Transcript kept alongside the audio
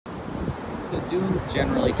So dunes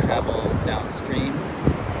generally travel downstream.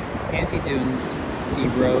 Antidunes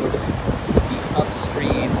erode the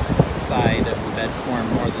upstream side of the bed form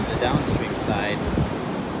more than the downstream side,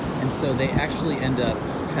 and so they actually end up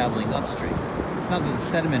traveling upstream. It's not that the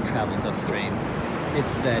sediment travels upstream,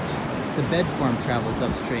 it's that the bed form travels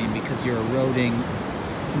upstream because you're eroding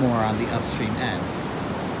more on the upstream end.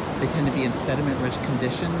 They tend to be in sediment-rich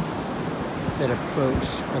conditions that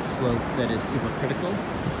approach a slope that is supercritical,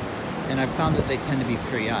 and I've found that they tend to be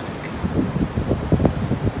periodic.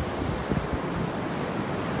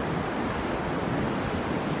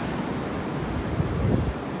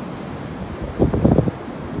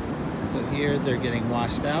 So here they're getting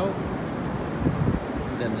washed out,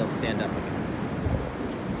 then they'll stand up again.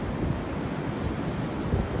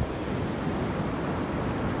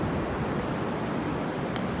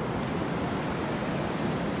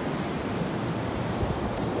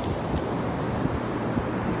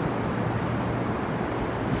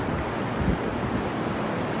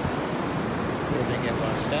 Here they get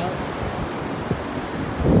washed out.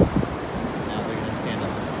 Now they're going to stand up.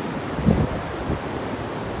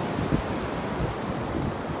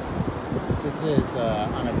 This is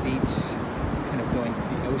on a beach, kind of going to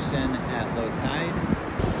the ocean at low tide.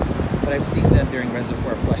 But I've seen them during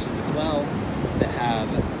reservoir flushes as well that have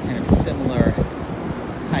kind of similar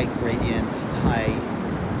high gradient, high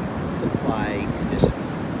supply conditions.